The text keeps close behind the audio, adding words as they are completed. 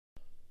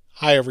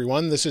Hi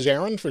everyone, this is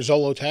Aaron for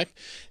Zollotech,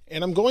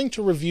 and I'm going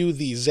to review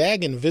the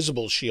Zagg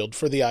Invisible Shield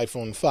for the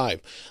iPhone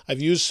 5. I've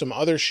used some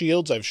other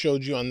shields I've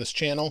showed you on this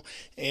channel,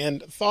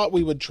 and thought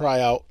we would try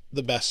out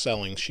the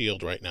best-selling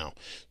shield right now.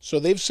 So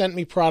they've sent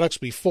me products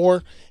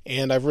before,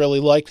 and I've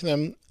really liked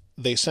them.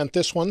 They sent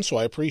this one, so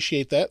I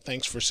appreciate that.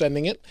 Thanks for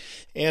sending it.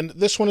 And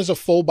this one is a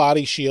full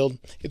body shield.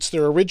 It's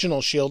their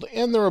original shield,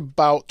 and they're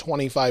about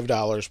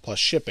 $25 plus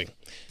shipping.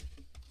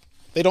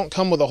 They don't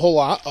come with a whole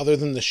lot other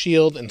than the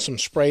shield and some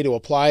spray to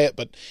apply it,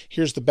 but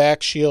here's the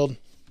back shield,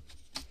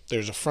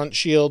 there's a front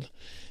shield,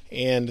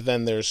 and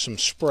then there's some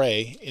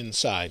spray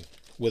inside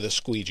with a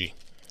squeegee.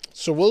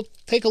 So we'll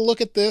take a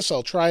look at this,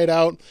 I'll try it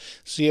out,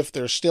 see if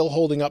they're still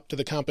holding up to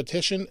the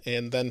competition,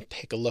 and then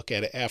take a look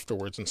at it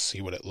afterwards and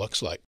see what it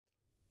looks like.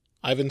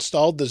 I've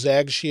installed the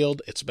Zagg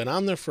shield. It's been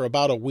on there for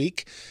about a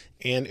week,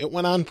 and it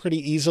went on pretty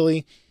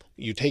easily.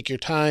 You take your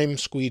time,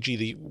 squeegee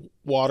the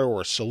water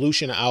or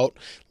solution out,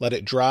 let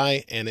it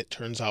dry, and it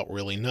turns out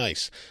really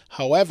nice.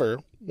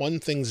 However, one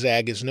thing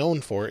Zagg is known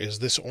for is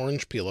this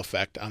orange peel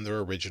effect on their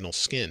original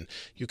skin.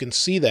 You can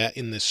see that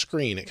in this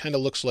screen. It kind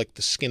of looks like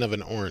the skin of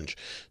an orange.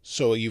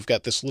 So you've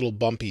got this little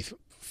bumpy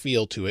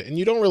feel to it, and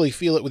you don't really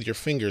feel it with your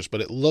fingers,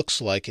 but it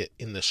looks like it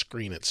in the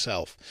screen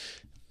itself.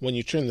 When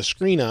you turn the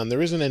screen on,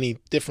 there isn't any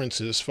difference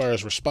as far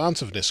as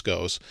responsiveness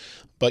goes,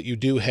 but you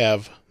do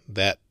have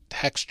that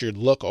textured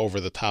look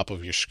over the top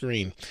of your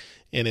screen,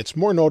 and it's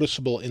more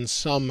noticeable in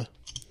some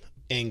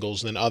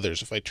angles than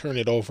others. If I turn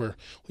it over,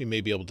 we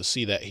may be able to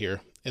see that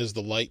here. As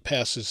the light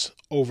passes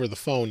over the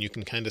phone, you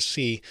can kind of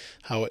see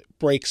how it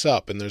breaks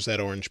up, and there's that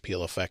orange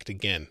peel effect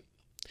again.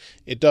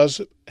 It does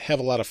have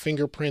a lot of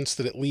fingerprints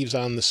that it leaves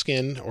on the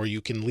skin, or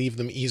you can leave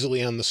them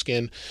easily on the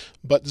skin,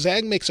 but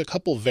Zagg makes a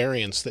couple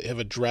variants that have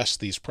addressed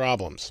these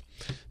problems.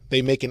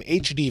 They make an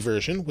HD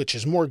version, which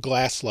is more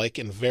glass-like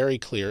and very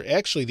clear.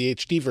 Actually, the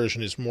HD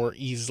version is more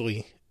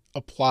easily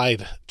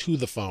applied to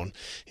the phone.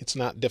 It's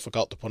not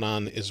difficult to put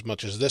on as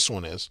much as this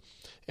one is.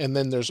 And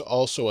then there's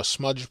also a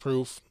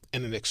smudge-proof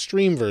and an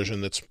extreme version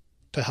that's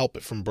to help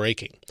it from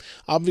breaking.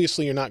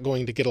 Obviously, you're not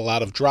going to get a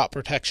lot of drop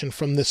protection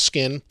from this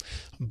skin,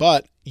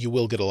 but you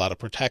will get a lot of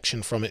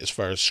protection from it as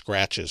far as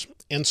scratches.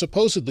 And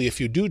supposedly, if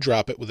you do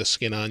drop it with the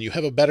skin on, you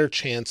have a better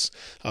chance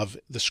of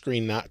the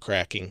screen not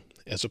cracking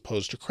as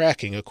opposed to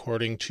cracking,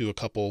 according to a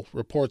couple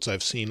reports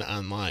I've seen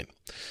online.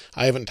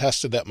 I haven't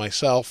tested that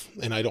myself,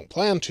 and I don't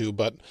plan to,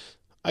 but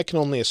I can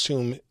only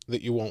assume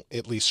that you won't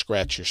at least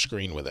scratch your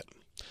screen with it.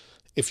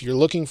 If you're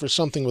looking for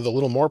something with a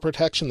little more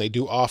protection, they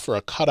do offer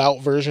a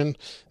cutout version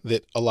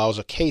that allows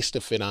a case to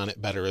fit on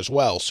it better as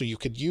well. So you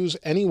could use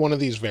any one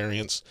of these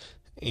variants,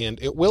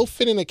 and it will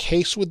fit in a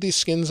case with these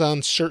skins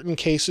on certain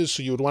cases,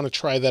 so you would want to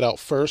try that out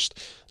first.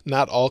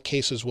 Not all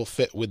cases will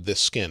fit with this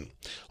skin.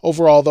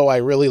 Overall, though, I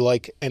really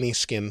like any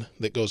skin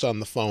that goes on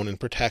the phone and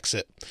protects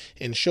it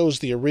and shows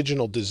the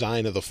original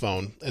design of the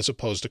phone as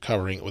opposed to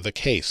covering it with a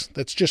case.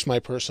 That's just my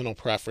personal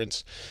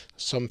preference.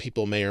 Some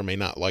people may or may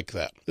not like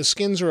that. The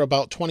skins are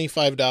about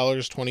 $25,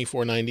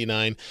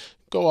 $24.99.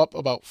 Go up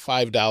about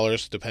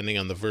 $5 depending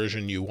on the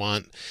version you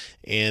want,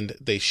 and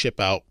they ship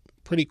out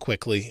pretty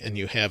quickly, and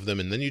you have them,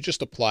 and then you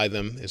just apply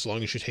them. As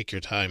long as you take your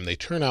time, they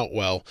turn out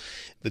well.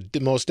 The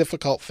most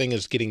difficult thing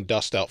is getting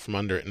dust out from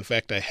under it. In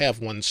fact, I have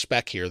one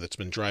speck here that's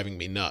been driving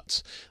me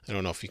nuts. I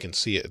don't know if you can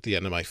see it at the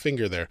end of my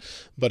finger there,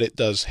 but it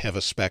does have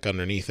a speck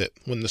underneath it.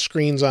 When the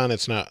screen's on,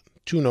 it's not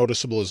too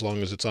noticeable as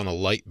long as it's on a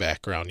light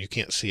background. You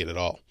can't see it at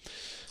all.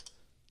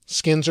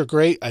 Skins are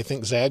great. I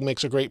think Zagg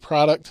makes a great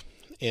product,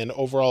 and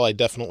overall, I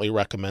definitely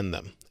recommend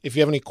them. If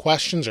you have any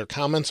questions or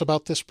comments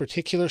about this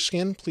particular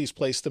skin, please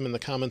place them in the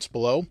comments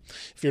below.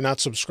 If you're not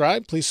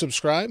subscribed, please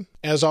subscribe.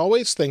 As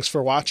always, thanks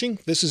for watching.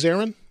 This is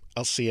Aaron.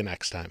 I'll see you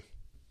next time.